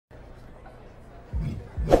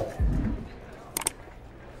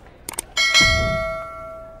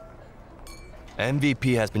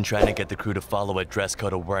MVP has been trying to get the crew to follow a dress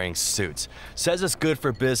code of wearing suits. Says it's good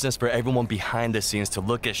for business for everyone behind the scenes to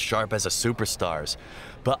look as sharp as the superstars.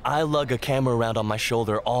 But I lug a camera around on my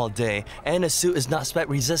shoulder all day, and a suit is not sweat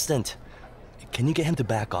resistant. Can you get him to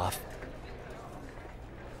back off?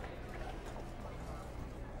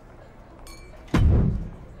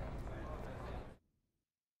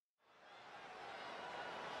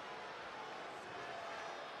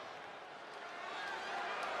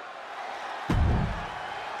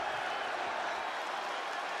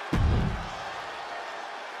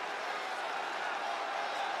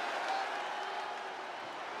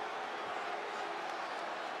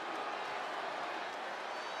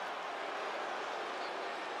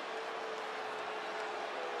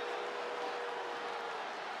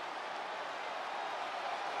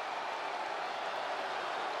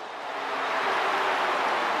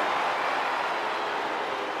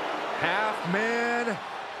 Half man,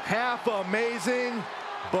 half amazing,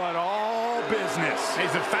 but all business.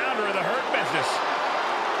 He's the founder of the Hurt Business.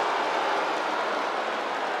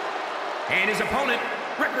 And his opponent,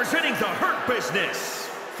 representing the Hurt Business,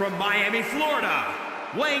 from Miami, Florida,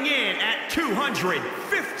 weighing in at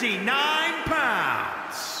 259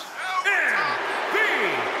 pounds, MVP!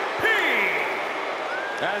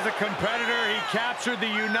 As a competitor, he captured the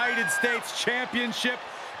United States Championship.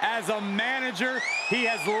 As a manager, he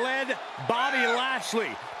has led Bobby Lashley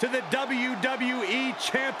to the WWE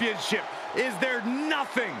Championship. Is there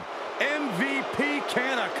nothing MVP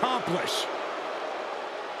can accomplish?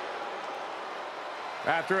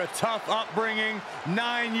 After a tough upbringing,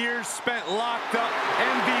 9 years spent locked up,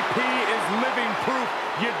 MVP is living proof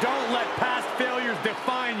you don't let past failures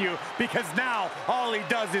define you, because now all he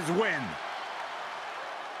does is win.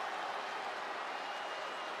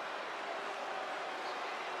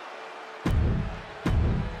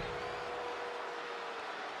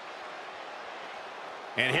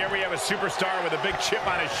 And here we have a superstar with a big chip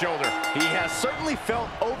on his shoulder. He has certainly felt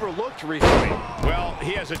overlooked recently. Well,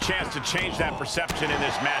 he has a chance to change that perception in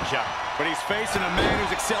this matchup. But he's facing a man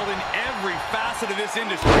who's excelled in every facet of this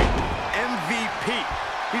industry. MVP.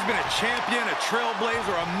 He's been a champion, a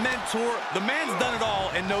trailblazer, a mentor. The man's done it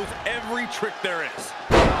all and knows every trick there is.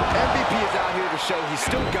 MVP is out here to show he's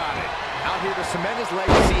still got it. Out here to cement his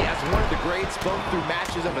legacy as one of the greats, both through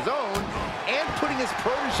matches of his own and putting his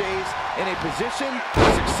protégés in a position to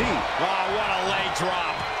succeed. Oh, what a leg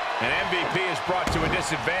drop. And MVP is brought to a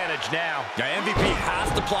disadvantage now. Yeah, MVP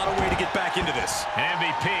has to plot a way to get back into this. And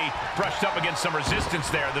MVP brushed up against some resistance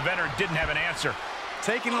there. The veteran didn't have an answer.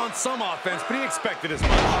 Taking on some offense, but he expected as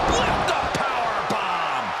much. Lift the power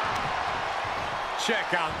bomb.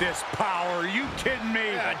 Check out this power. Are you kidding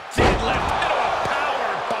me? A deadlift into a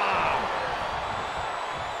power bomb.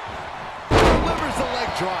 Delivers the leg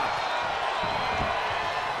drop.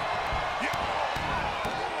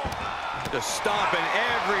 Just stomping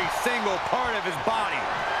every single part of his body.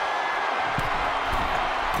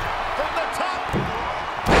 From the top.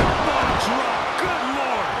 Elbow drop. Good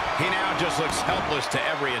Lord. He now just looks helpless to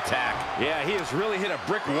every attack. Yeah, he has really hit a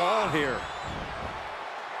brick wall here.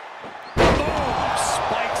 Boom!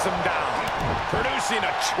 Spikes him down. Producing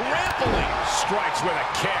a trampling. Strikes with a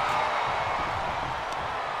kick.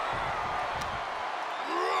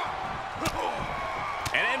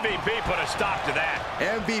 And MVP put a stop to that.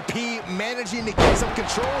 MVP managing to get some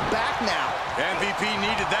control back now. MVP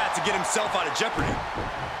needed that to get himself out of jeopardy.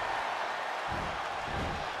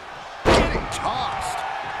 Getting tossed.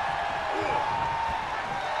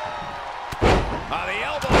 The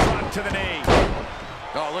elbow drop to the knee.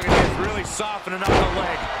 Oh, look at this, really softening up the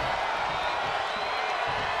leg.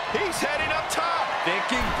 He's heading up top.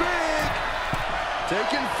 Thinking big.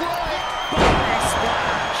 Taking flight. Body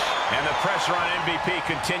splash. And the pressure on MVP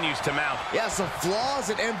continues to mount. Yeah, some flaws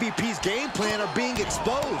in MVP's game plan are being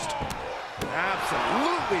exposed.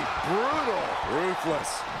 Absolutely brutal.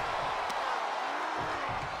 Ruthless.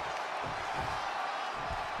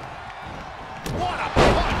 What a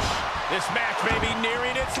punch! This match may be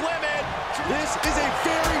nearing its limit. This is a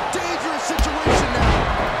very dangerous situation now.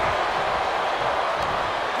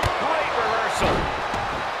 Great reversal.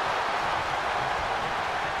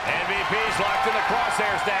 MVP's locked in the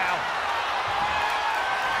crosshairs now.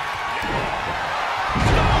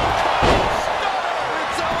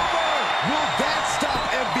 It's over. Will that stop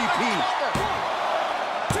MVP?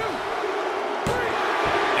 2, 3.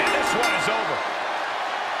 And this one is over.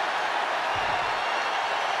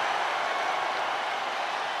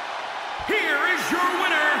 Here is your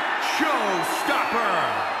winner, showstopper,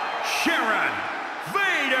 Sharon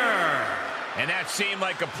Vader. And that seemed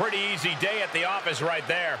like a pretty easy day at the office right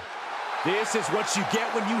there. This is what you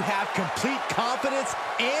get when you have complete confidence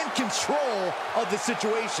and control of the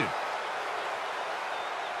situation.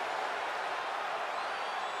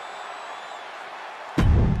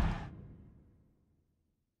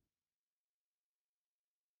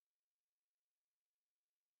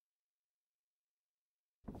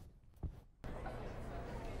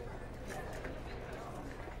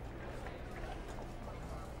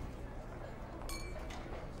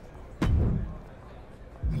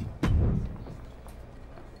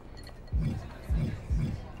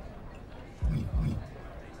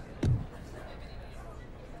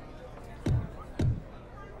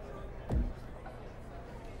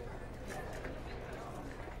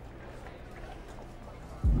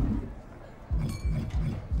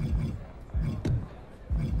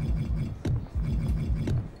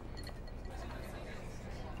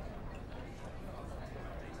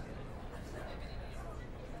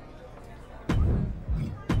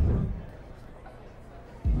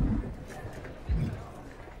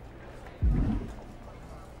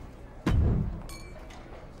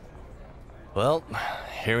 Well,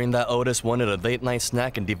 hearing that Otis wanted a late-night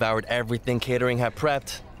snack and devoured everything catering had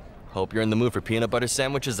prepped. Hope you're in the mood for peanut butter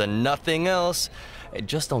sandwiches and nothing else. Hey,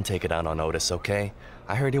 just don't take it out on Otis, okay?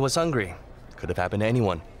 I heard he was hungry. Could have happened to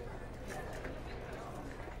anyone.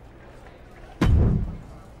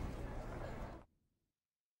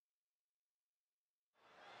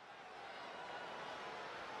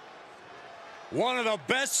 One of the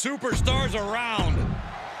best superstars around.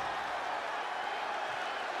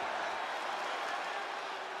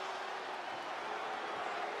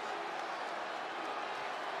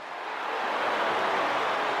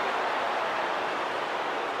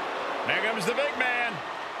 Here comes the big man.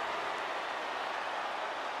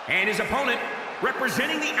 And his opponent,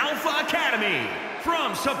 representing the Alpha Academy,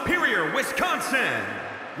 from Superior, Wisconsin,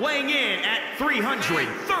 weighing in at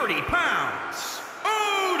 330 pounds,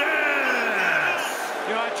 Otis!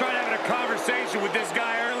 You know, I tried having a conversation with this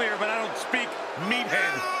guy earlier, but I don't speak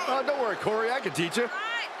meathead. Oh, don't worry, Corey. I can teach you.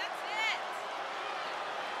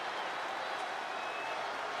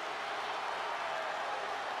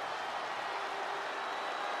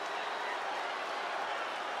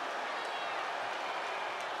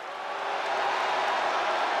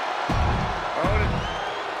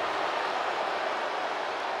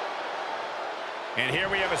 And here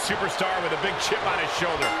we have a superstar with a big chip on his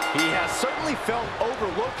shoulder. He has certainly felt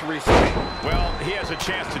overlooked recently. Well, he has a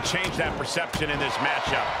chance to change that perception in this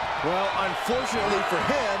matchup. Well, unfortunately for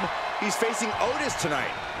him, he's facing Otis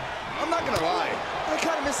tonight. I'm not gonna lie, I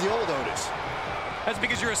kind of miss the old Otis. That's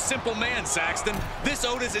because you're a simple man, Saxton. This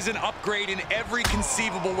Otis is an upgrade in every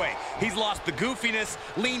conceivable way. He's lost the goofiness,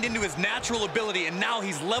 leaned into his natural ability, and now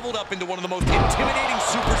he's leveled up into one of the most intimidating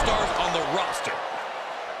superstars on the roster.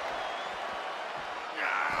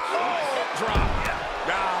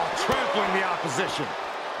 Trampling the opposition.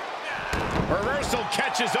 Reversal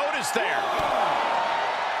catches Otis there.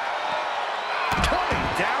 Coming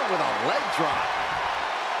down with a leg drop.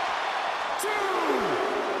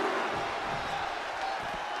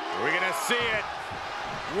 We're gonna see it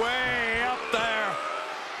way up there.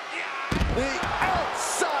 The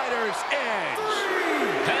outsider's edge.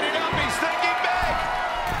 Heading up, he's thinking big.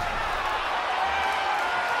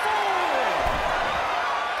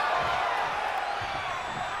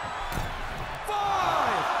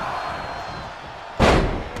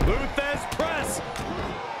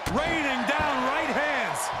 Raining down right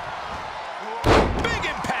hands. Big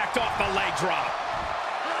impact off the leg drop.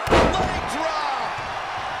 Leg drop.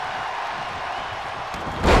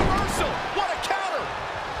 Reversal. What a counter.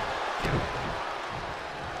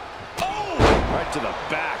 Oh! Right to the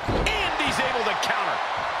back. And he's able to counter.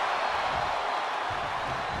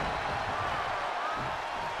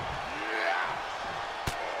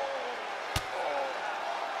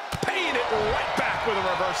 Paying it right back with a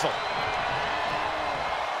reversal.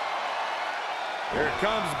 Here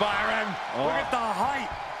comes Byron. Look at the height.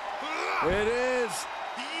 It is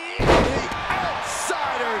the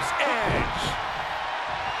outsider's edge.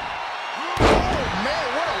 Oh, man,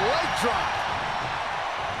 what a leg drop.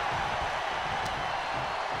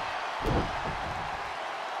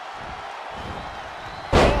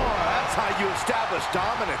 Oh, that's how you establish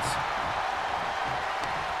dominance.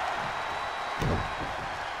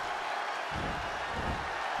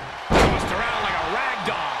 Tossed around like a rag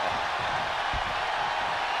doll.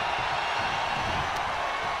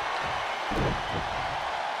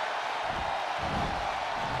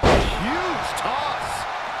 Huge toss.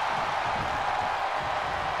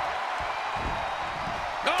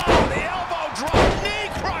 Oh, the elbow drop, knee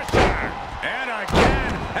crusher. And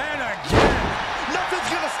again, and again. Nothing's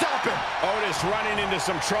gonna stop him. Otis Otis running into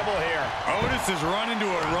some trouble here. Otis has run into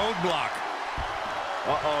a roadblock.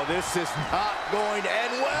 Uh-oh, this is not going to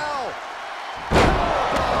end well.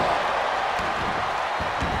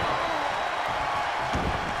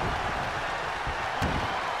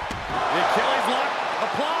 The Achilles lock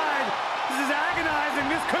applied. This is agonizing.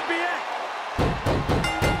 This could be it.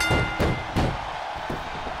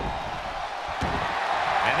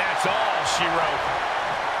 And that's all she wrote.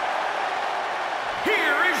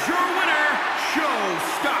 Here is your winner,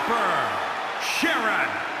 showstopper, Sharon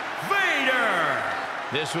Vader.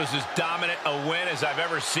 This was as dominant a win as I've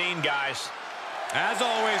ever seen, guys. As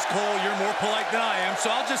always, Cole, you're more polite than I am,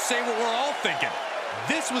 so I'll just say what we're all thinking.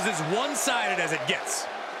 This was as one-sided as it gets.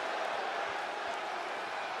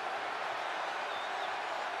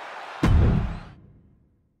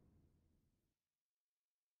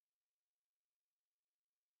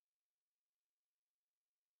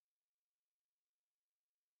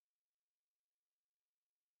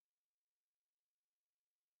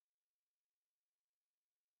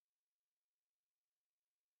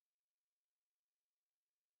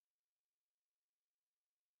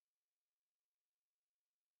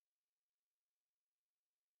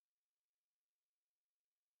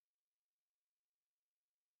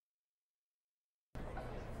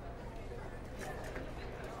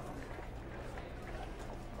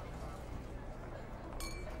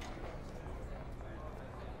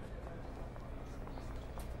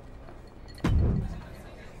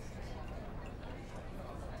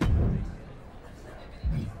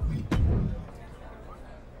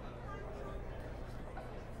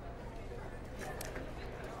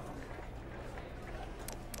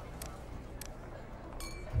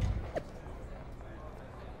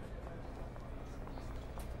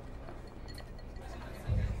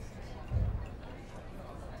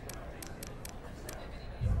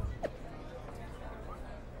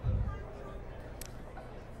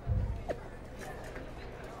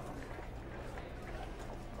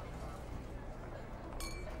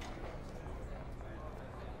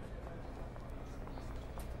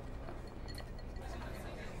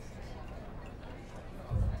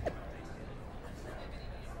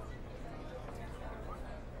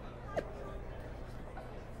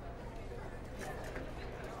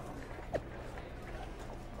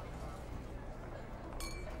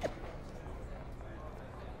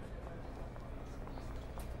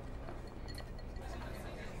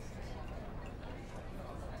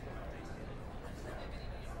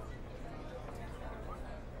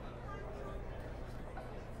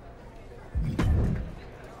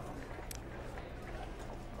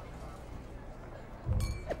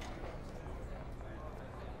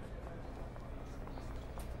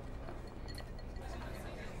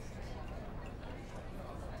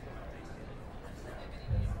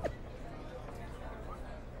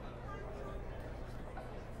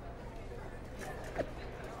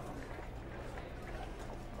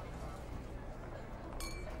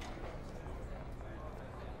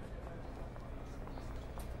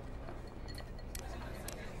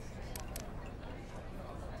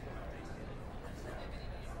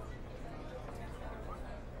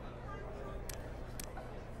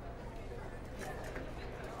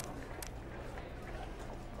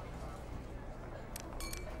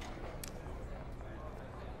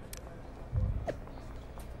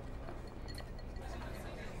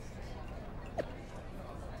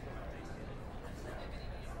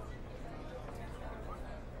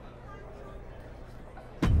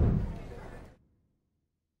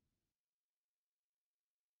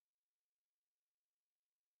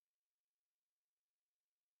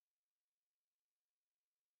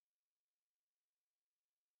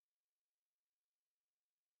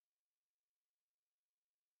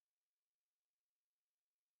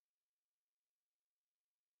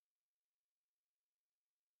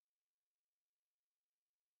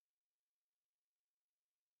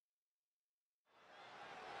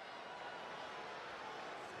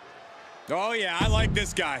 Oh, yeah, I like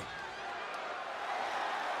this guy.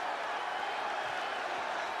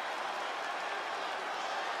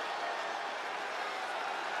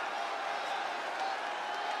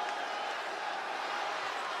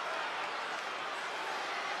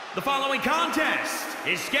 The following contest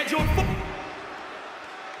is scheduled for...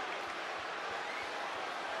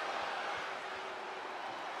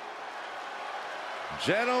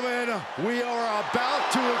 Gentlemen, we are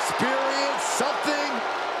about to experience something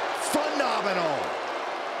phenomenal.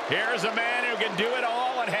 Here's a man who can do it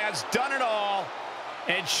all and has done it all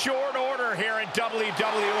in short order here in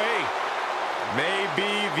WWE.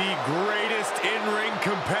 Maybe the greatest in-ring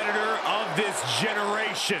competitor of this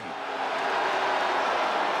generation.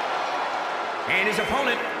 And his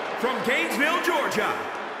opponent, from Gainesville, Georgia,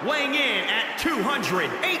 weighing in at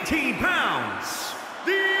 218 pounds,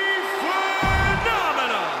 the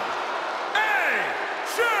phenomenal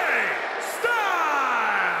AJ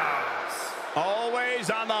Styles!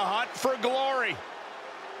 Always on the hunt for glory.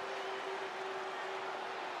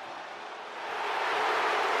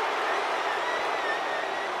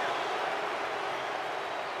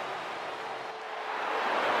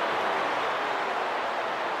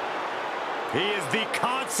 He is the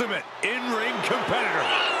consummate in-ring competitor.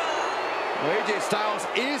 Well, AJ Styles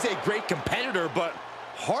is a great competitor, but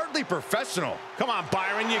hardly professional. Come on,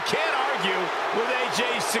 Byron, you can't argue with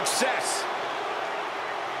AJ's success.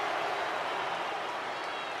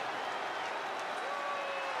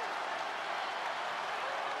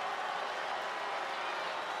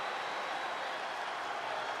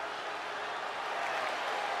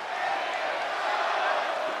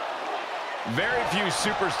 Very few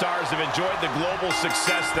superstars have enjoyed the global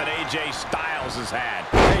success that AJ Styles has had.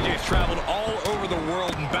 AJ's traveled all over the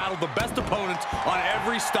world and battled the best opponents on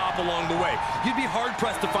every stop along the way. You'd be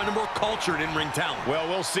hard-pressed to find a more cultured in-ring talent. Well,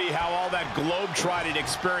 we'll see how all that globe-trotting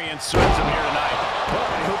experience serves him here tonight.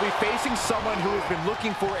 Well, he'll be facing someone who has been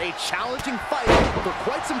looking for a challenging fight for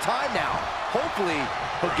quite some time now. Hopefully,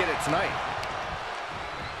 he'll get it tonight.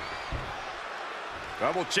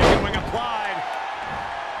 Double chicken wing applied.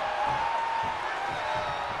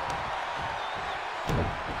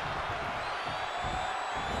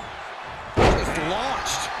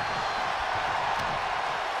 Launched.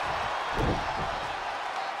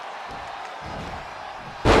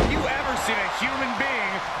 Have you ever seen a human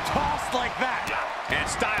being tossed like that? And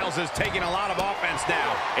Styles is taking a lot of offense now.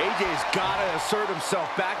 AJ's got to assert himself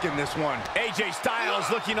back in this one. AJ Styles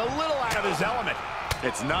looking a little out of his element.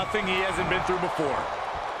 It's nothing he hasn't been through before.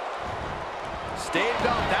 Staved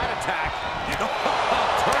off that attack.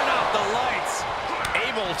 Turn out the lights.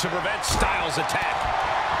 Able to prevent Styles' attack.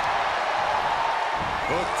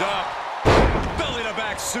 Hooked up. Belly to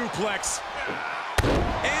back suplex.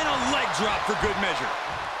 And a leg drop for good measure.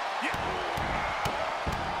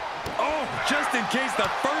 Oh, just in case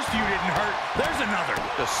the first few didn't hurt, there's another.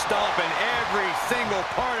 Just stomping every single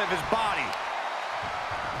part of his body.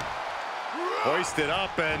 Hoisted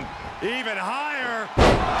up and even higher.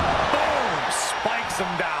 Boom! Spikes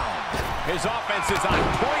him down. His offense is on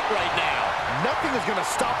point right now. Nothing is going to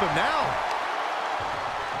stop him now.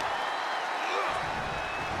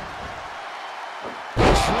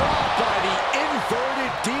 Dropped by the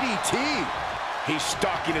inverted DDT. He's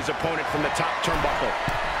stalking his opponent from the top turnbuckle.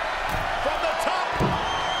 From the top.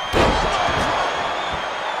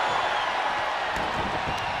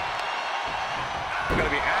 Going to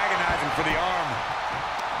be agonizing for the arm.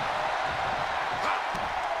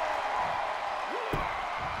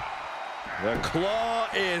 The claw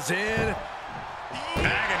is in.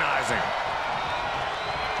 Agonizing.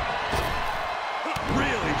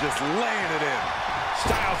 Really just laying it in.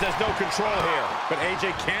 Styles has no control here. But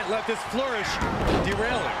AJ can't let this flourish.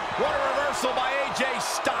 Derail him. What a reversal by AJ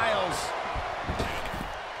Styles.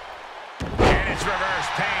 And it's reverse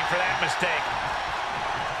pain for that mistake.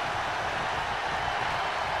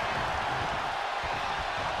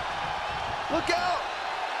 Look out!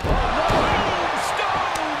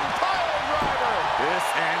 Stone pile driver. This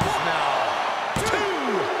ends now. 2.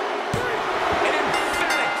 An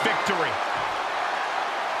emphatic victory.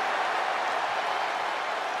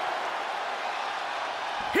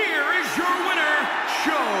 Here is your winner,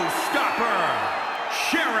 Showstopper,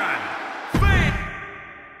 Sharon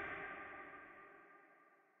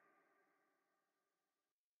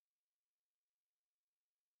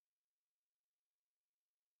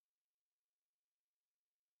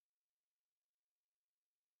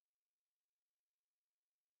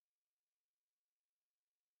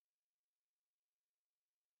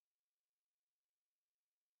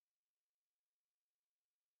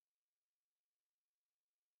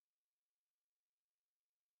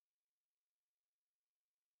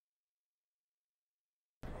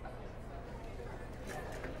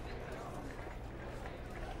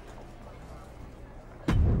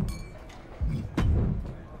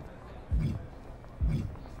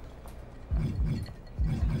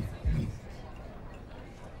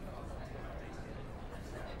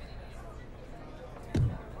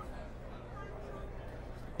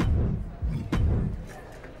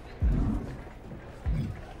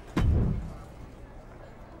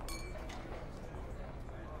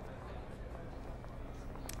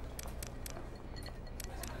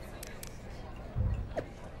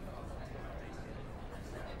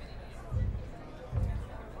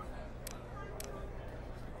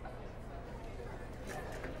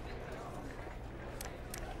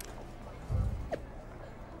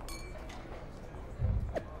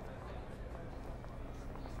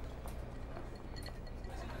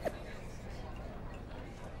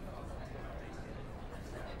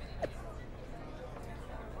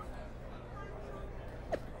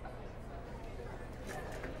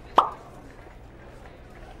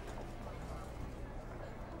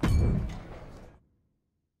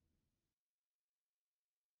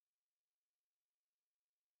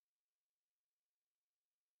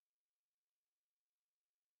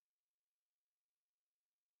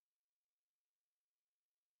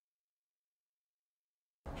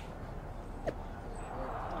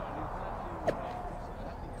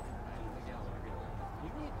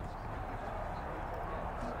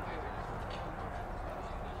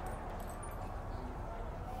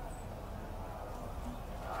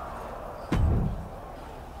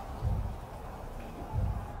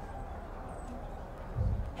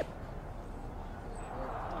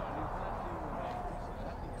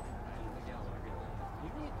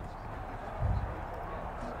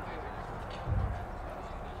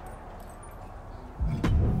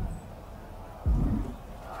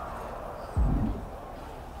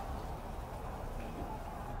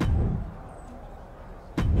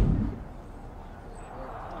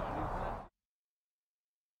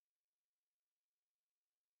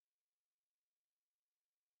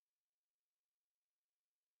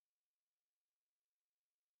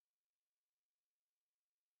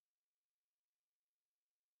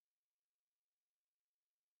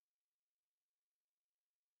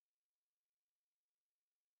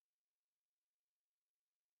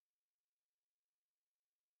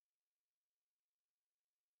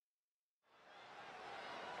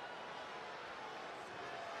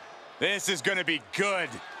This is going to be good.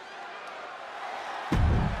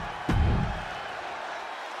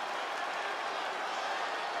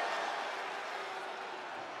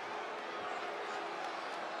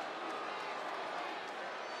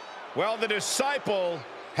 Well, the disciple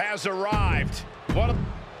has arrived. What a...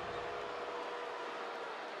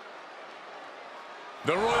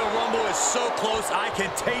 The Royal Rumble is so close, I can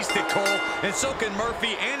taste it, Cole. And so can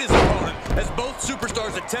Murphy and his opponent, as both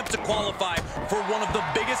superstars attempt to qualify for one of the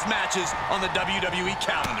biggest matches on the WWE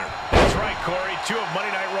calendar. That's right, Corey. Two of Monday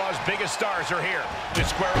Night Raw's biggest stars are here to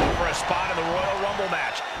square off for a spot in the Royal Rumble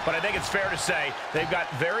match. But I think it's fair to say they've got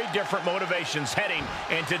very different motivations heading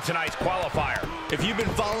into tonight's qualifier. If you've been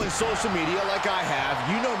following social media like I have,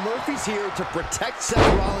 you know Murphy's here to protect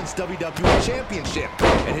Seth Rollins' WWE Championship.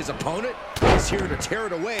 And his opponent is here to tear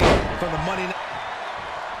it away from the Monday Night.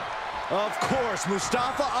 Of course,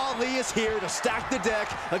 Mustafa Ali is here to stack the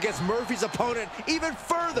deck against Murphy's opponent even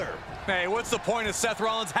further. Hey, what's the point of Seth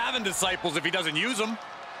Rollins having disciples if he doesn't use them?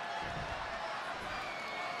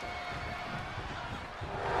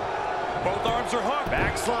 Both arms are hooked.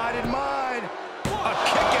 Backslide in mind. A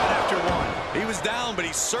kick out after one. He was down, but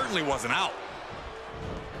he certainly wasn't out.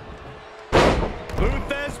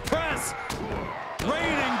 Luthez press.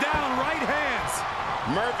 Raining down right hands.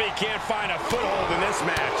 Murphy can't find a foothold in this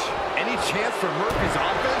match. Any chance for Murphy's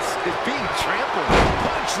offense is being trampled.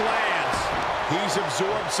 Punch lands. He's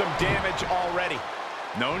absorbed some damage already.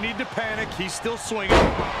 No need to panic. He's still swinging.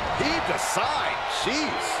 Heaved aside.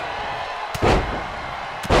 Jeez.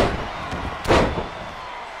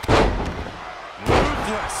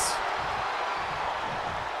 Ruthless.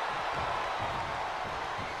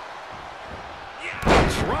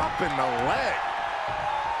 Dropping the leg.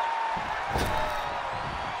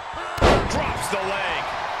 Drops the leg.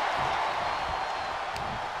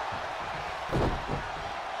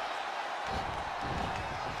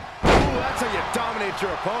 Ooh, that's how you dominate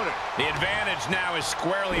your opponent. The advantage now is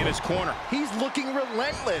squarely in his corner. He's looking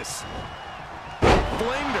relentless.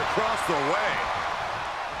 Flamed across the way.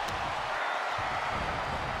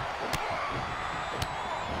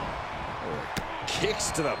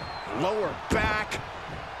 Kicks to the lower back.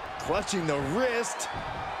 Clutching the wrist.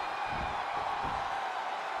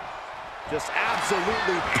 Just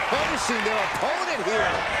absolutely punishing their opponent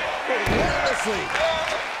here. Relentlessly.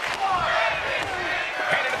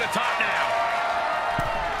 Headed to the top now.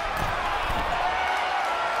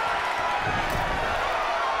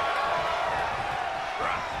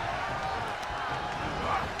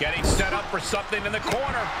 Getting set up for something in the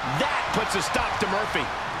corner. That puts a stop to Murphy.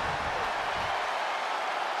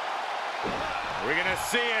 We're going to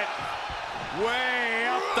see it way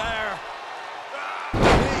up there.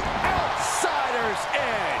 The outsider's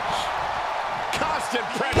edge. Constant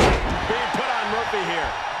pressure being put on Murphy here.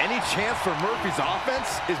 Any chance for Murphy's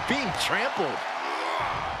offense is being trampled.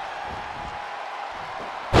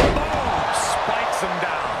 Boom! Spikes him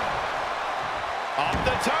down. Up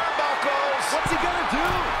the turnbuckles. What's he gonna do?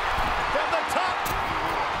 From the top.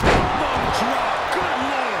 Elbow drop. Good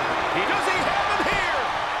Lord. Does he have him here?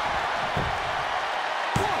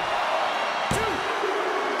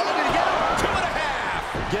 Oh, did he get him?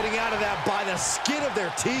 2.5. Getting out of that by the skin of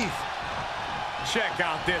their teeth. Check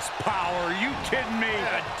out this power. Are you kidding me?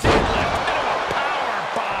 A deadlift into a power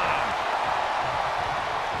bomb.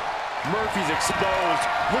 Murphy's exposed,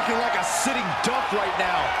 looking like a sitting duck right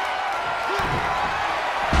now.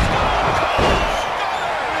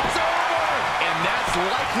 It's over! And that's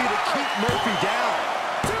likely to keep Murphy down.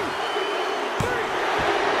 2, 3.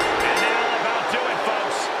 And that'll about do it,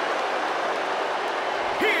 folks.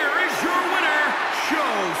 Here is your winner,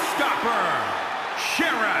 Showstopper,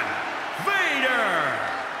 Sharon Vader.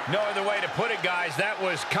 No other way to put it, guys. That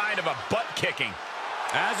was kind of a butt kicking.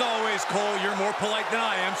 As always, Cole, you're more polite than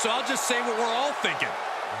I am, so I'll just say what we're all thinking.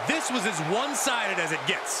 This was as one-sided as it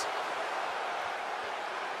gets.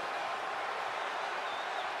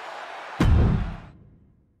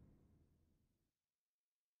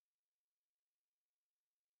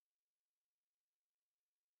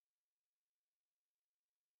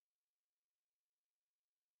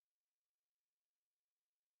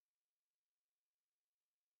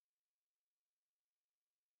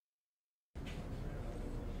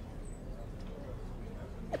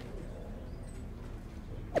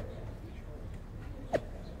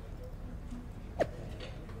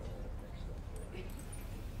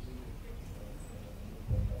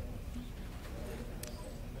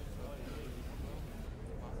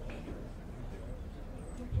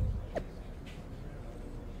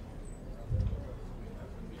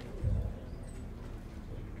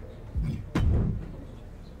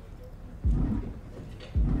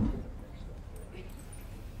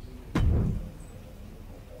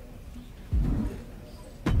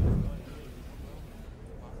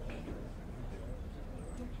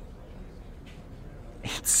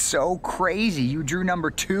 so crazy you drew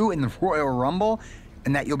number 2 in the Royal Rumble,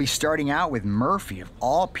 and that you'll be starting out with Murphy of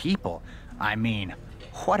all people. I mean,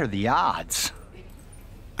 what are the odds?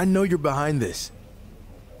 I know you're behind this.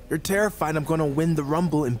 You're terrified I'm gonna win the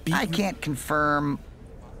Rumble and beat you. I can't confirm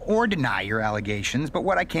or deny your allegations, but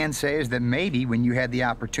what I can say is that maybe when you had the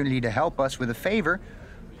opportunity to help us with a favor,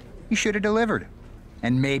 you should have delivered.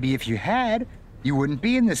 And maybe if you had, you wouldn't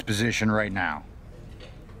be in this position right now.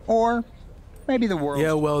 Or maybe the world...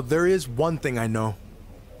 Yeah, well, there is one thing I know.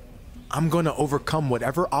 I'm gonna overcome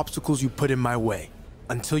whatever obstacles you put in my way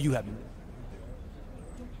until you have...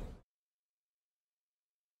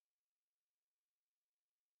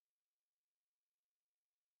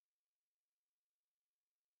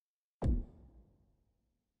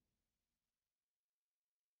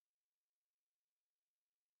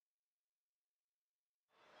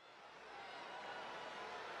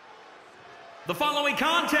 The following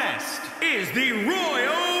contest is the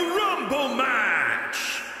Royal Rumble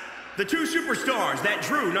match. The two superstars that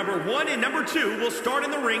drew number 1 and number 2 will start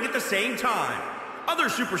in the ring at the same time. Other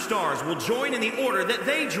superstars will join in the order that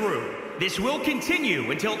they drew. This will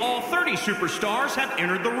continue until all 30 superstars have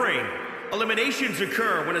entered the ring. Eliminations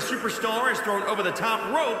occur when a superstar is thrown over the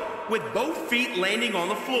top rope with both feet landing on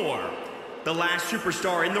the floor. The last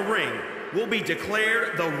superstar in the ring will be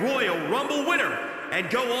declared the Royal Rumble winner and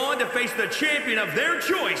go on to face the champion of their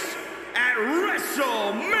choice at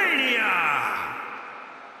WrestleMania!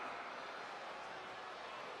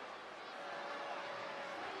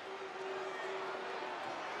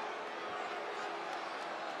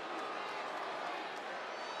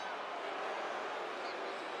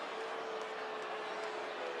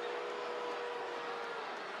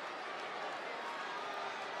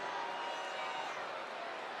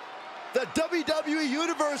 The WWE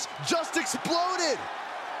Universe just exploded!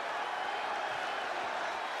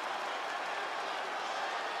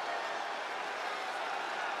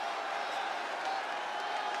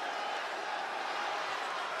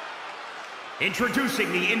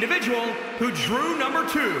 Introducing the individual who drew number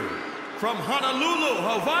 2 from Honolulu,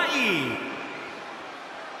 Hawaii.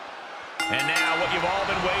 And now what you've all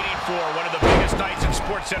been waiting for, one of the biggest nights in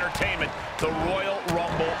sports entertainment, the Royal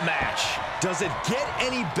Rumble match. Does it get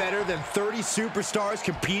any better than 30 superstars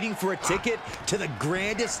competing for a ticket to the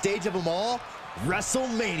grandest stage of them all?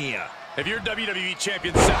 WrestleMania. If you're WWE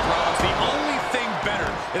Champion Seth Rollins, the only thing better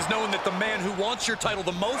is knowing that the man who wants your title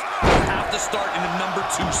the most will have to start in the number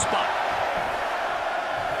 2 spot.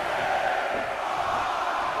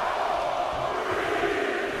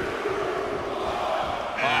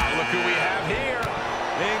 Look who we have here.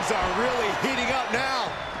 Things are really heating up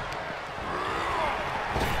now.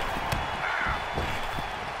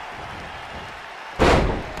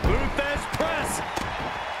 Luthez press.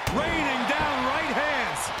 Raining down right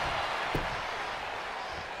hands.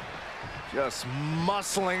 Just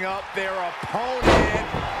muscling up their opponent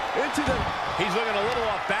into the... He's looking a little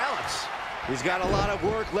off balance. He's got a lot of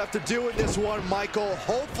work left to do in this one, Michael.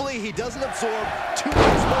 Hopefully he doesn't absorb too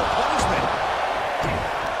much more punishment.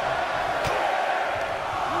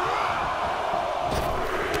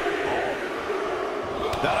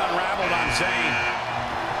 That unraveled on Zayn.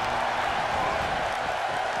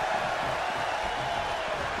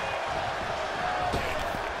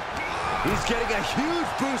 He's getting a huge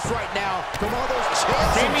boost right now from all those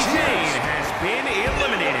chants. Sami Zayn has been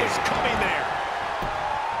eliminated. What's coming there?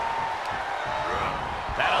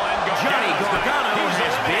 That'll end Johnny Gargano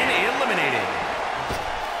has been eliminated.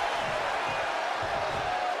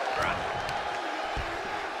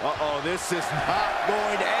 Uh-oh, this is not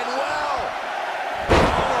going to end well.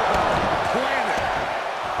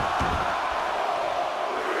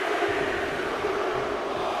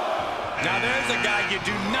 Now there's a guy you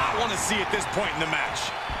do not want to see at this point in the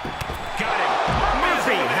match. Got him.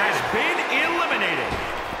 Murphy has been eliminated.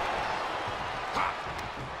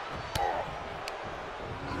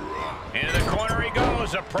 Into the corner he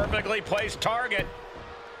goes, a perfectly placed target.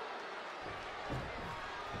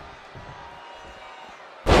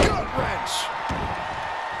 Gut wrench.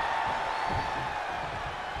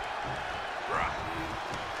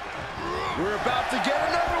 We're about to get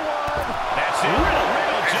another one. That's it. Riddle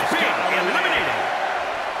just got eliminated.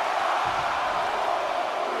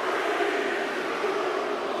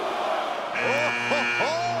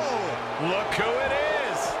 Oh. Look who it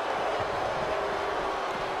is.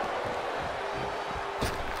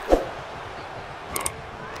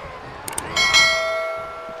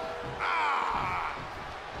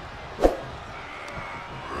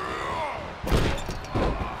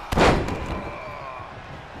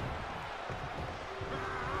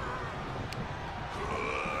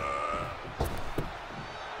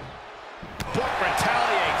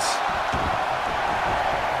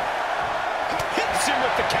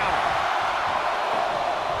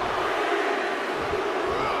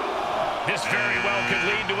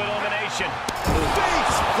 combination.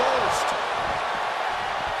 Face first.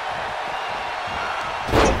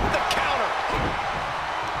 The counter.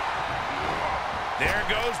 There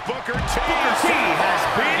goes Booker T. Booker T has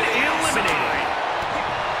been eliminated.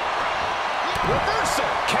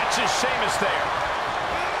 Reversal. Catches Sheamus there.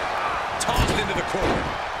 Tossed into the corner.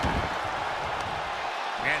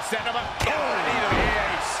 And set him up. Oh, knee to the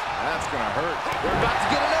ace. That's going to hurt. We're about to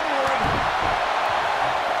get another one.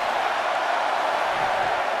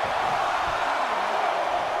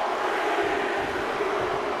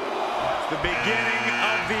 It's the beginning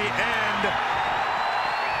of the end.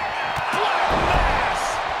 Black Mass.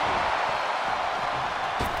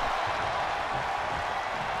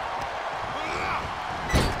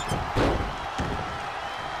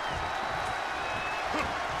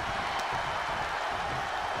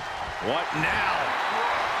 What now?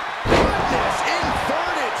 Goodness,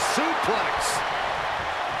 inverted suplex.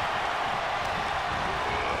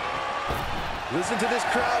 Listen to this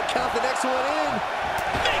crowd count the next one in.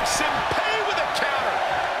 Makes him pay with a counter.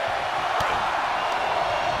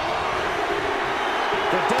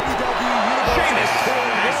 The WWE Universe Sheamus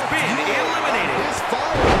has been eliminated. Is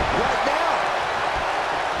fired right now.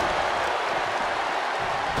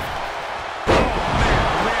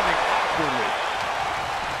 Landing awkwardly.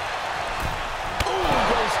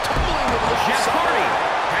 Goes tumbling to the Jeff outside. Hardy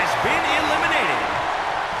has been eliminated.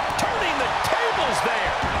 Turning the tables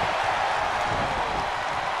there.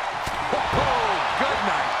 Oh, good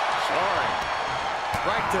night. Sorry.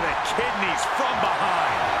 Right to the kidneys from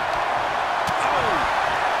behind. Oh.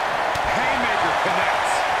 Haymaker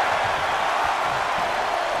connects.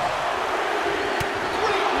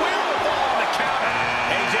 Great wherewithal on the counter.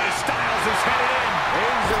 AJ Styles is headed in.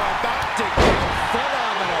 Things are about to get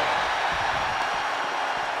phenomenal.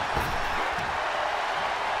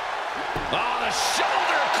 Oh, the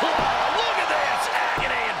shoulder claw. Look at this.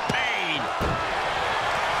 Agony and pain.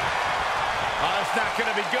 Oh, it's not going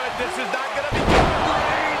to be good. This is not going to be good.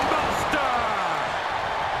 Brainbuster.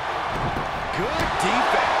 Good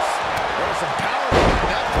defense. There's some power behind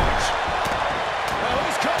that punch. Oh,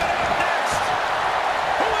 who's coming out next?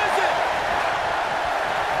 Who is it?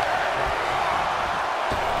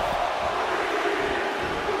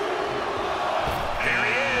 There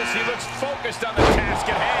he is. He looks focused on the task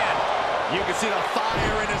at hand. You can see the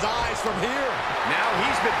fire in his eyes from here. Now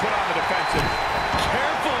he's been put on the defensive.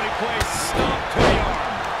 Carefully placed stomp to the arm.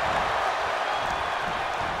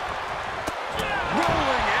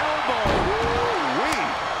 Rolling elbow. Woo-wee.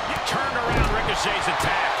 Turned around Ricochet's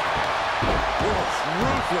attack.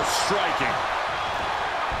 Ruthless striking.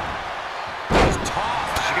 He's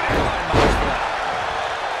tossed. She get airline miles for that.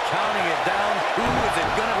 Counting it down. Who is it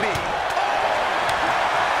going to be?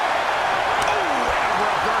 Oh, and a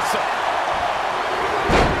reversal.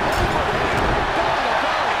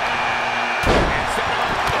 And set him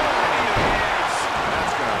up. Oh, knee to the ace.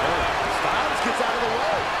 That's going to hurt. Styles gets out of the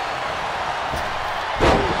way.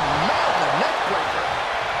 Man, the neck breaker.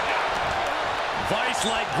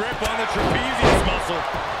 Vice-like grip on the trapezius muscle.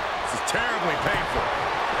 This is terribly painful.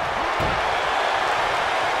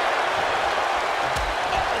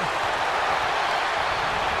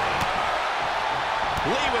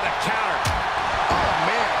 Lee with a counter. Oh,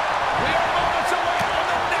 man. We are moments away from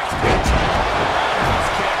the next pitch.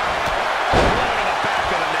 Roundhouse kick. Right in the back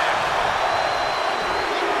of the neck.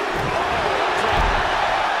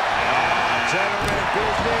 Gentlemen,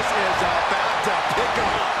 business is about to pick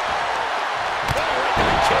up. Oh, right to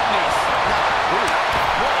the kidneys.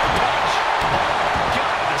 What a punch.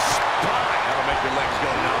 God, the spine. That'll make your legs go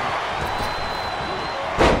numb.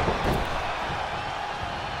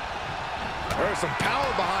 There's some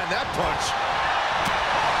power behind that punch.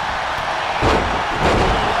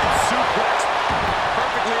 Suplex.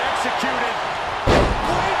 Perfectly executed.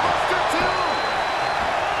 Brainbuster, too.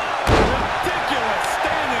 Ridiculous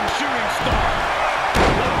standing shooting star.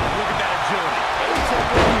 Look at that agility.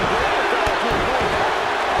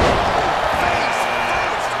 Face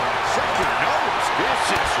first. Check your nose.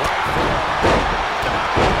 Vicious right foot.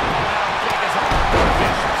 Kick is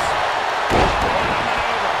vicious. What a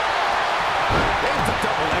maneuver. It's a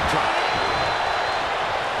double leg drop.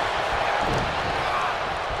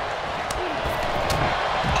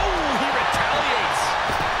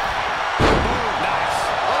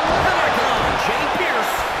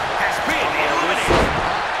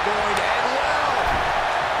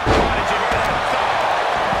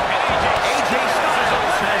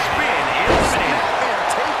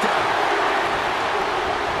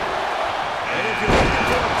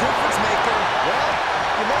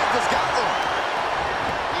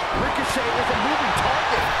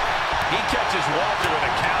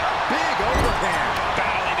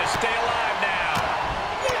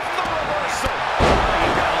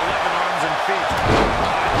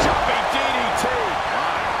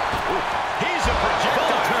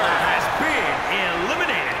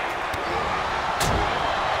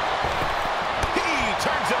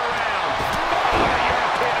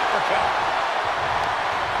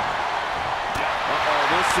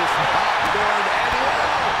 This is not going to end well.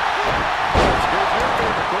 Here's your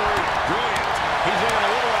favorite, Corey. Brilliant. He's looking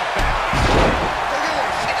a little off balance. Look at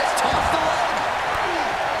this. He just tossed the leg.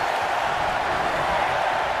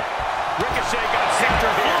 Ricochet got Victor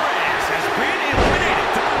Flores has been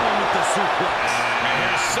eliminated. down with the suplex. And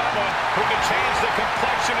here's someone who can change the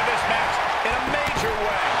complexion of this match in a major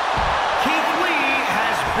way. Keith Lee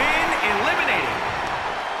has been eliminated.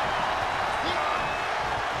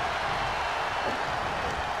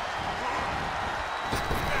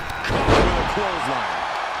 Caught with a clothesline.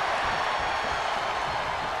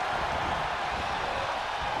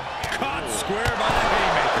 Caught square by the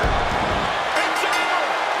haymaker. It's over.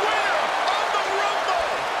 Winner of the Rumble.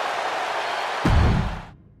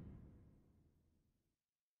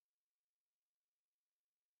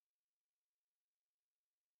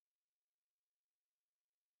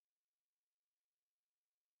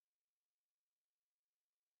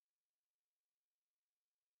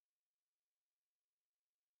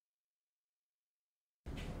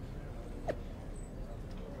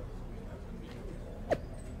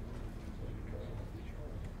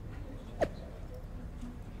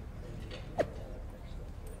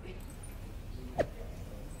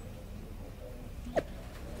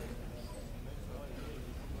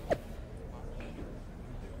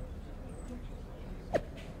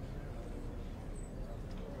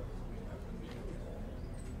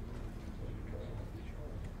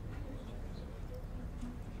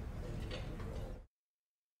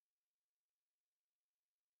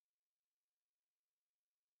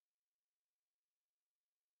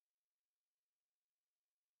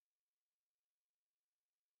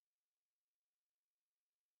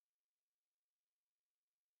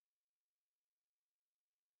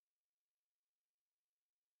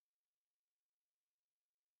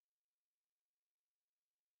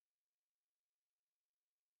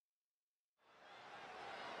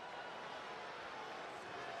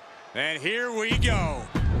 And here we go.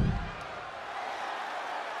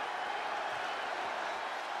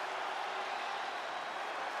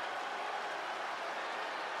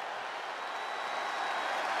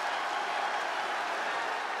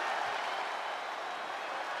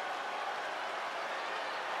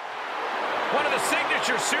 One of the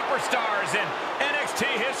signature superstars in NXT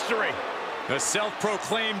history. The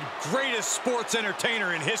self-proclaimed greatest sports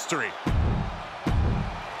entertainer in history.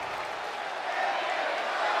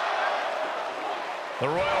 The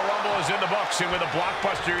Royal Rumble is in the books, and with a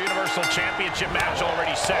blockbuster Universal Championship match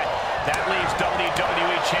already set, that leaves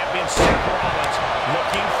WWE Champion Seth Rollins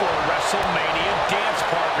looking for a WrestleMania dance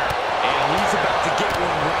partner. And he's about to get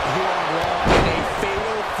one right here on Raw in a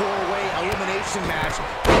fatal four-way elimination match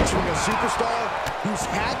featuring a superstar who's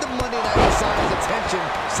had the Monday Night Messiah's attention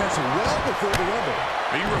since well before the Rumble.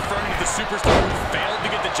 Are you referring to the superstar who failed to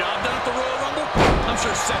get the job done at the Royal Rumble? I'm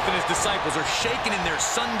sure Seth and his disciples are shaking in their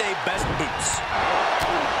Sunday best boots.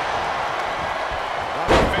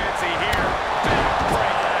 Nothing fancy here.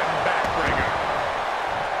 Backbreaker.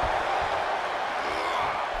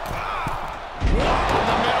 In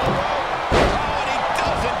the middle rope. Oh, and he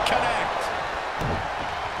doesn't connect.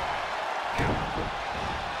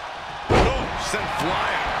 Boom, sent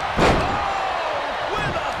flying.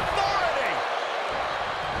 With authority.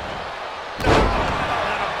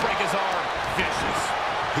 That'll break his arm. Vicious.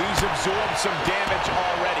 He's absorbed some damage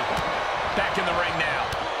already. Back in the ring now.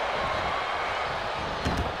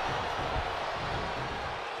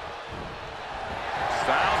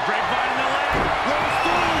 Styles grapevine in the leg. Goes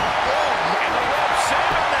through. Oh, and the rope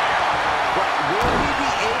saving there. But will he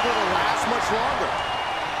be able to last much longer?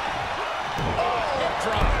 Oh,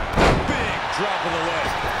 drop. Big drop of the leg.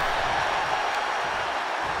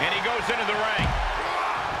 And he goes into the ring.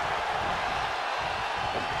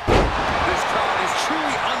 This crowd is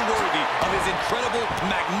truly unworthy of his incredible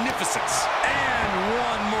magnificence. And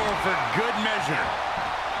one more for good measure.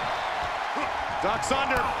 Ducks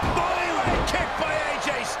under. Body leg kick by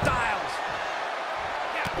AJ Styles.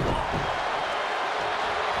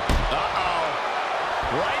 Uh-oh.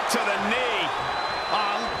 Right to the knee.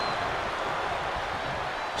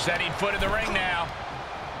 Setting foot in the ring now.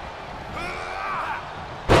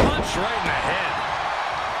 Punch right in the head.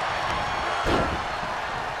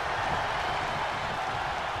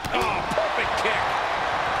 Oh, perfect kick.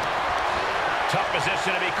 Tough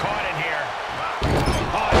position to be caught in here.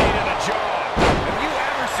 Oh, knee to the jaw. Have you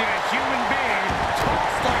ever seen a human being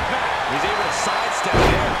tossed like that? He's able to sidestep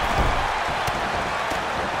there.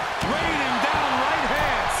 Raining down right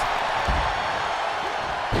hands.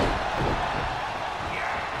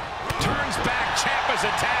 Turns back Ciampa's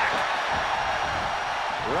attack.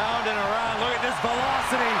 Round and around. Look at this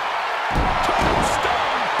velocity.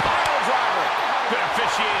 Tombstone pile driver. Good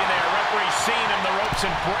officiating there. Referee seeing him the ropes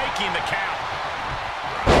and breaking the count.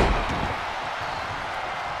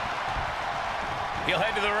 He'll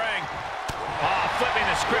head to the ring. Oh, flipping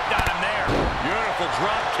the script on him there. Beautiful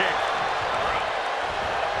drop kick.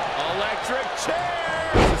 Electric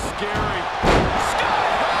chair. This is scary. Sky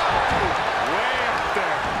high. Way up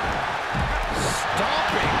there.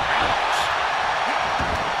 Stomping. Ouch.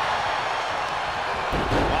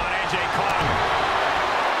 On AJ caught him.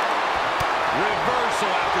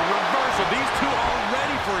 Reversal after reversal. These two are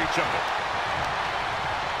ready for each other.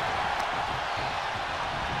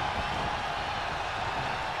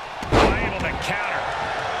 Able to counter.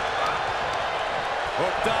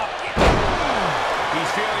 Hooked up.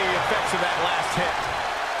 He's feeling the effects of that last hit.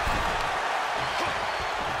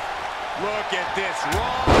 Look at this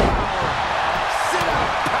raw power.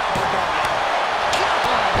 Sit-out powerbomb.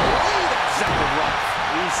 Golly, that sounded rough.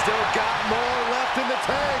 He's still got more left in the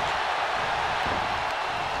tank.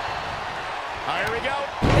 Here we go.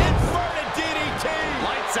 Inverted DDT.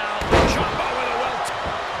 Lights out. Jumbo with a welt.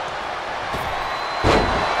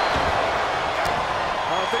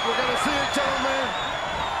 I think we're going to see it, gentlemen.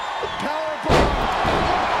 Powerbomb.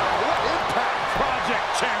 Wow, what impact. Project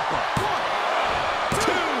Ciampa. 1,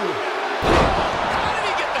 2. How did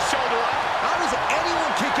he get the shoulder up? How does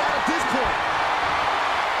anyone kick out at this point?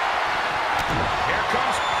 Here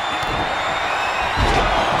comes.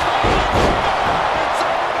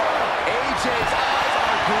 AJ's eyes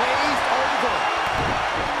are glazed over.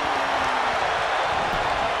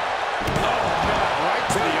 Oh, no. Right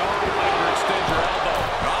to the arm. Hyperextend your elbow.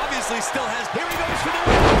 Obviously still has... Here he goes for the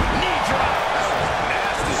win. Knee drop. That was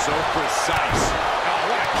nasty. So precise. Oh,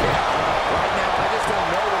 what a kick. Right now, I just don't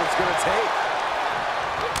know what it's going to take.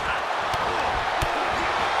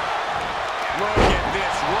 Look at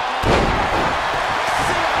this. Raw.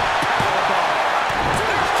 Powerbomb.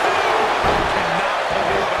 There's two. I cannot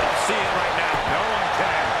believe what I'm seeing right now. No one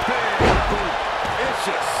can. Big boot.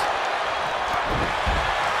 Vicious.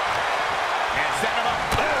 And set him up.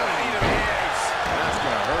 Knee to the ace. That's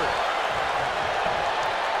going to hurt.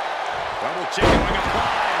 Double chicken wing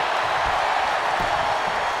applied.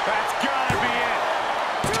 That's gotta be it.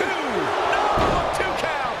 2. No, 2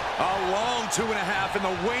 count. A long 2.5 in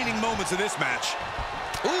the waning moments of this match.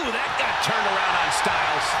 Ooh, that got turned around on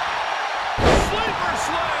Styles. Sleeper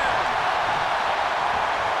slam.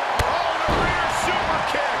 Oh, the rear super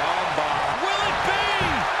kick. Will it be?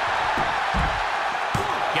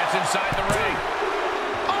 Gets inside the ring.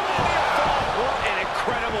 Oh, what an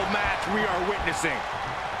incredible match we are witnessing.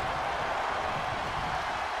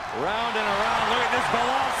 Round and around. Look at this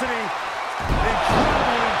velocity.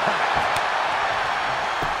 Incredible impact.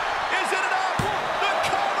 Is it enough? The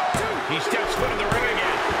cover. He steps foot in the ring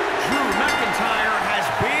again. Drew McIntyre has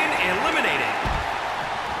been eliminated.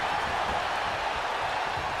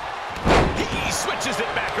 He switches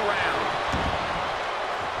it back around.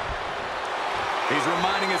 He's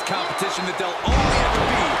reminding his competition that they'll only ever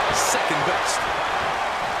be second best.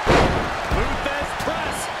 Luthez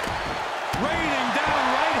press. Raining down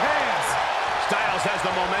right hands. Styles has the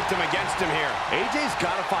momentum against him here. AJ's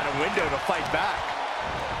got to find a window to fight back.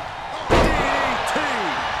 DDT.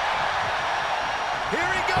 Here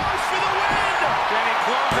he goes for the win. Can he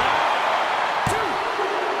close it out?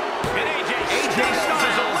 And AJ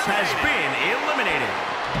Styles has been eliminated.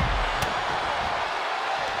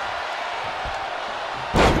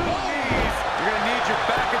 You're going to need your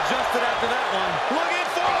back adjusted after that one. Looking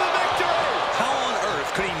for the victory. How on earth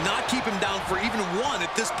could he not keep him down for even one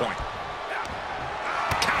at this point?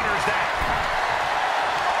 counters that.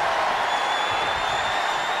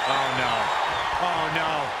 Oh, no. Oh,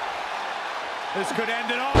 no. This could end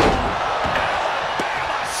it all.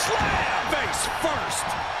 Alabama slam. Face first.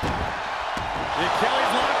 The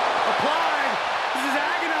Achilles lock applied. This is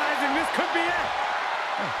agonizing. This could be it.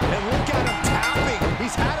 And look at him tapping.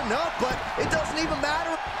 He's had enough, but it doesn't even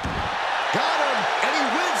matter. Got him, and he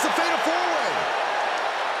wins the Fatal 4-Way.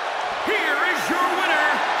 Here is your winner,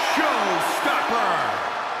 showstopper,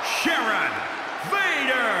 Sharon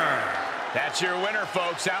Vader. That's your winner,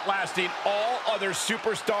 folks, outlasting all other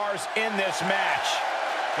superstars in this match.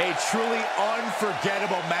 A truly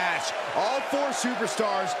unforgettable match. All 4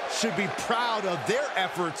 superstars should be proud of their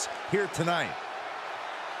efforts here tonight.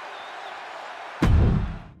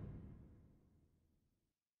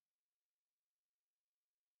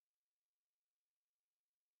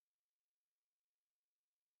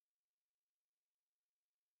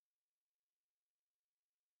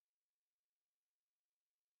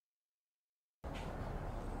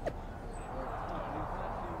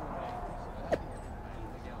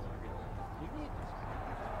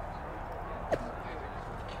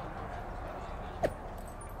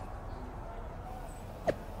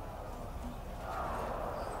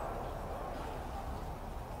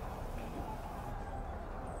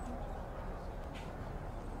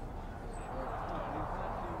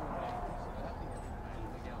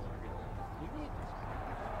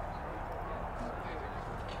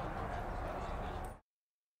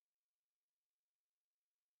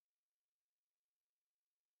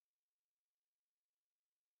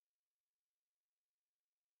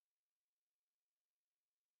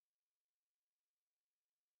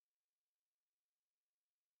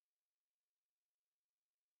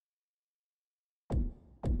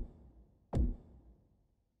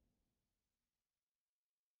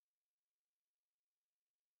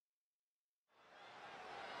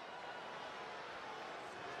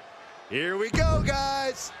 Here we go,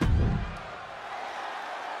 guys.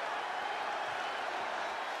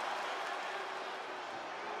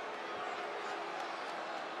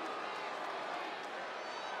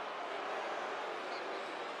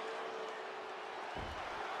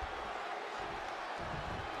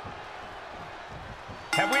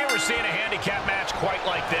 Have we ever seen a handicap match quite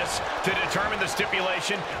like this to determine the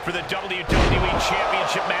stipulation for the WWE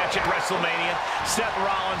Championship match at WrestleMania? Seth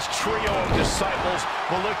Rollins' trio of disciples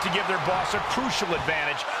will look to give their boss a crucial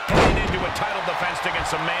advantage heading into a title defense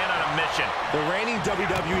against a man on a mission. The reigning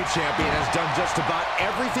WWE Champion has done just about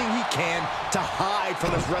everything he can to hide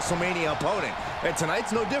from his WrestleMania opponent, and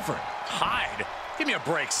tonight's no different. Hide? Give me a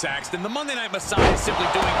break, Saxton. The Monday Night Messiah is simply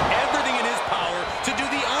doing everything in his power to do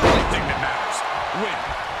the only thing that matters. Win.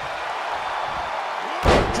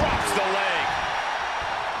 Drops the leg.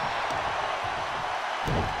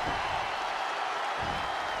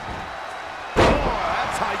 Oh,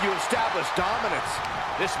 that's how you establish dominance.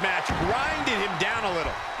 This match grinded him down a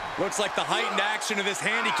little. Looks like the heightened action of this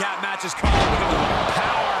handicap match is coming with a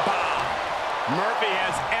Power bomb. Murphy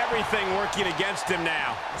has everything working against him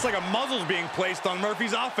now. It's like a muzzle's being placed on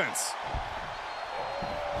Murphy's offense.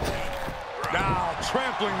 Now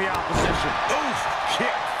trampling the opposition. Oof,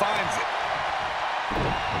 kick finds it.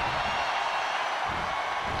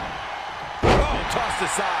 Oh, tossed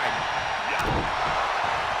aside.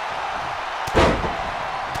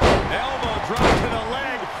 Elbow drop to the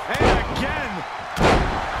leg, and again.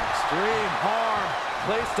 Extreme harm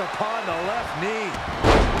placed upon the left knee.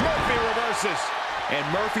 Murphy reverses. And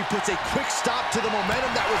Murphy puts a quick stop to the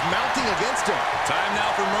momentum that was mounting against him. Time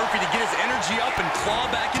now for Murphy to get his energy up and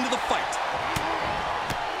claw back into the fight.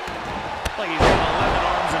 Like he's got 11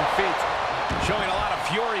 arms and feet. Showing a lot of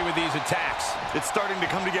fury with these attacks. It's starting to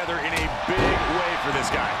come together in a big way for this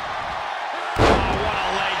guy. Oh, what a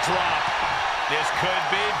leg drop. This could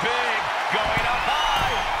be big. Going up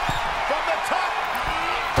high. From the top.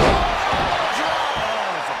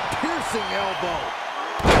 Oh, it's a piercing elbow.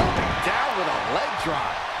 Coming down with a leg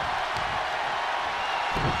drop.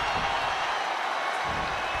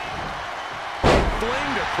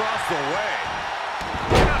 Flinged across the way.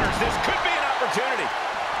 Counters. This could be an opportunity.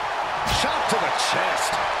 Shot to the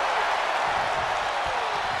chest.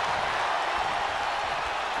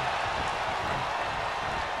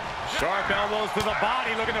 Sharp elbows to the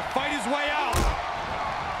body, looking to fight his way out.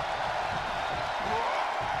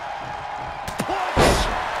 Punch!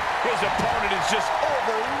 His opponent is just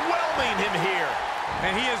overwhelming him here.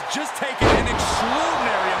 And he has just taken an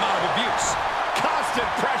extraordinary amount of abuse. Constant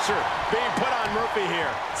pressure being put on Murphy here.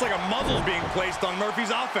 It's like a muzzle's being placed on Murphy's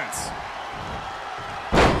offense.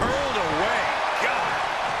 Hurled away. God.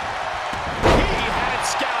 He had it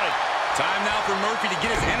scouted. Time now for Murphy to get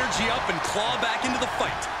his energy up and claw back into the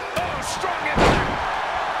fight. Oh, strong impact.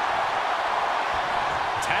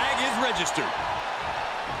 Tag is registered.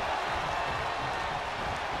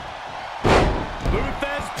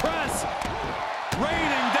 Luthez press.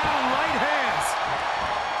 Raining down right hands.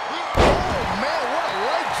 Oh, man, what a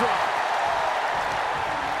leg drop.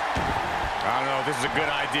 I don't know if this is a good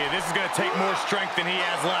idea. This is going to take more strength than he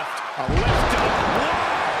has left. A lift up. Whoa!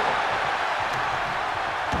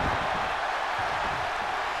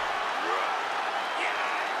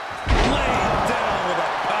 Laid down with a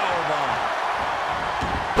powerbomb.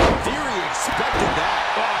 Theory expected that.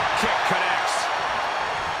 Oh, kick connects.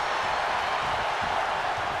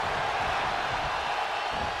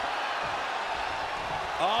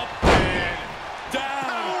 Up and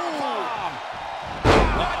down. Bomb.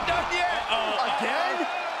 Not done yet. Again?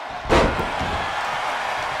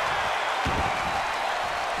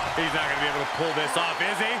 He's not going to be able to pull this off,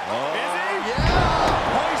 is he? Oh, Is he? yeah.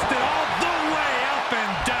 Hoisted all the way up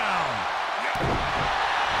and down.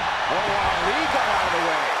 Oh, Ali got out of the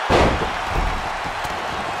way.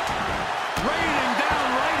 Raining down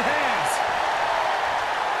right hands.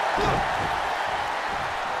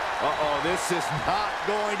 Uh-oh, this is not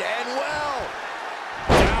going to end well.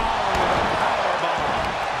 Down with a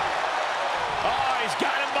powerbomb. Oh, he's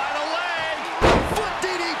got him by the leg. Foot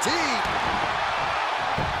DDT.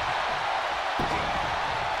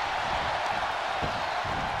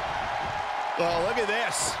 Oh, look at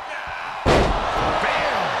this.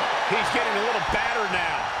 Bam! He's getting a little battered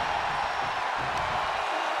now.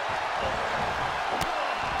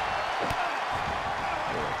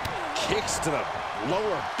 Kicks to the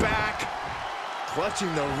lower back.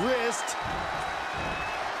 Clutching the wrist.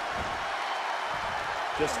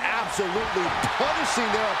 Just absolutely punishing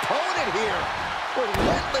their opponent here.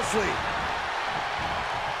 Relentlessly.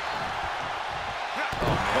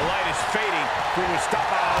 The light is fading for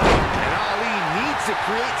Mustafa Ali. And Ali needs to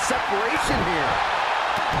create separation here.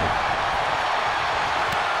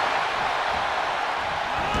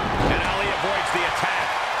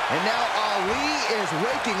 And now Ali is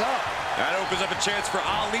waking up. That opens up a chance for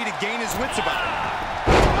Ali to gain his wits about it.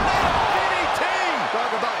 DDT!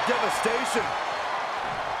 Talk about devastation.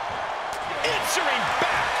 Answering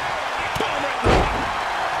back. Boom right in the button.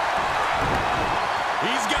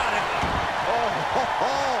 He's got it.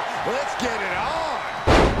 Oh, let's get it on.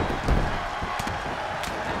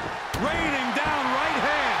 Raining down right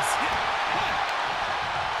hands.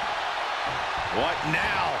 What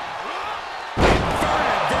now?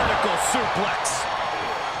 Inverted vertical suplex.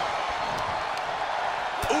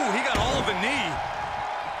 Ooh, he got all of the knee.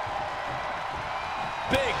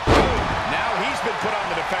 Big boot. Now he's been put on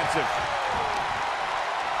the defensive.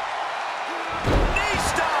 Knee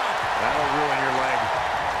stop. That'll ruin your leg.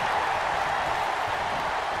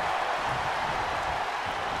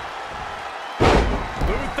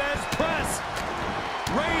 Luthez press.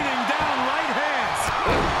 Raining down right hands.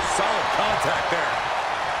 Solid contact there.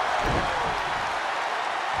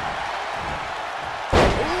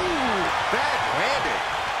 Ooh, backhanded.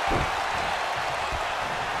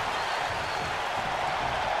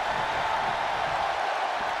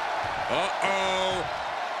 Uh-oh.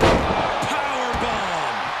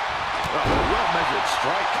 Powerbomb. Well-measured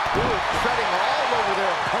strike. Ooh, treading all over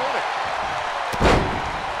their opponent.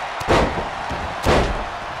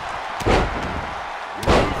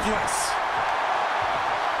 Ruthless.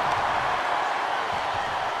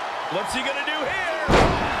 What's he gonna do here?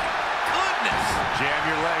 Goodness. Jam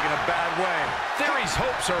your leg in a bad way. Theory's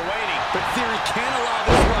hopes are waiting. But Theory can't allow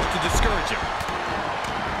this rush to discourage him.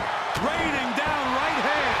 Raining down right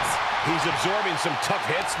hands. He's absorbing some tough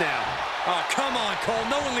hits now. Oh, come on, Cole.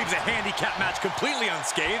 No one leaves a handicap match completely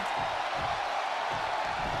unscathed.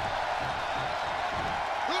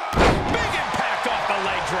 Big impact off the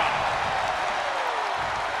leg drop.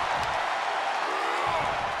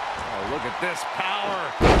 Oh, look at this power.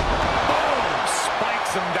 Boom!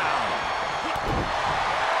 Spikes him down.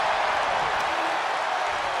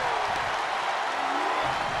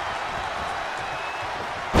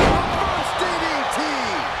 First DDT.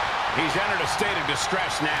 He's entered a state of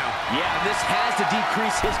distress now. Yeah, this has to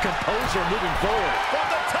decrease his composure moving forward. From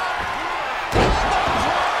the top.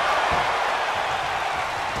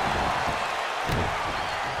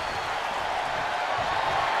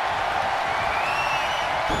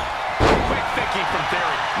 Quick thinking from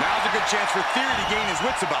Theory. Now's a good chance for Theory to gain his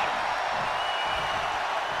wits about him.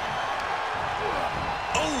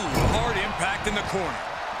 Oh, hard impact in the corner.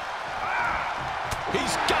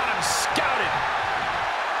 He's got him scouted.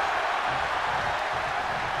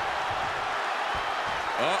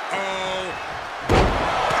 Uh-oh.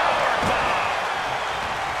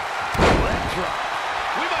 Leg drop.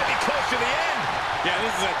 We might be close to the end. Yeah,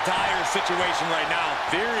 this is a dire situation right now.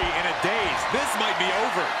 Theory in a daze. This might be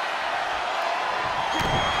over.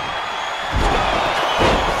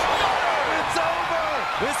 It's over.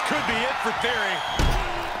 This could be it for Theory.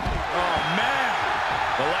 Oh, man.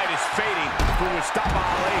 The light is fading for Mustafa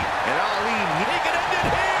Ali. And Ali, He can end it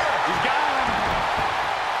here. He's got him.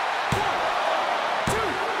 1, 2,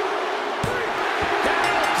 3.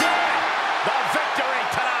 That's it. The victory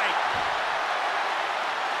tonight.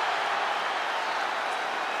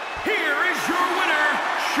 Here is your winner,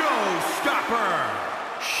 Showstopper,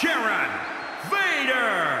 Sharon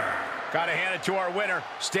Vader. Got to hand it to our winner,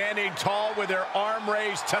 standing tall with their arm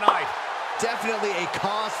raised tonight. definitely a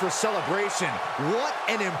cause for celebration. What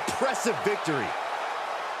an impressive victory.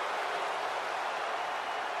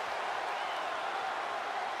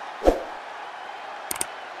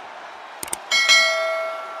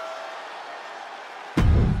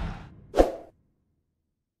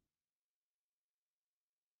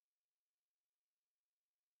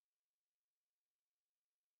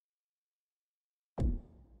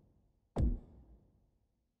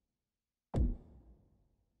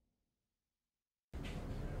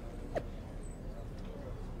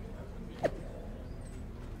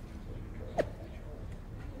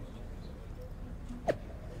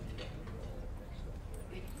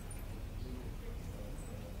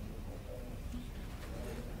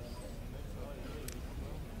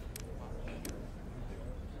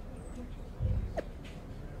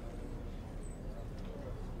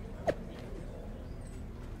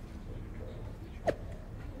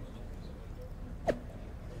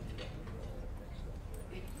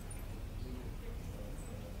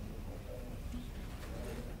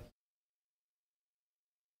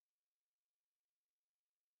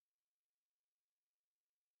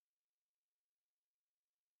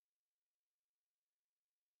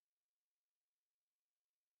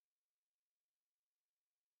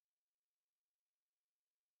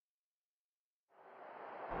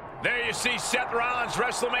 There you see Seth Rollins,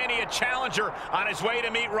 WrestleMania challenger, on his way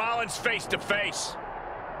to meet Rollins face-to-face.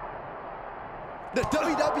 The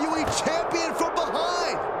WWE champion from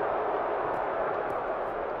behind.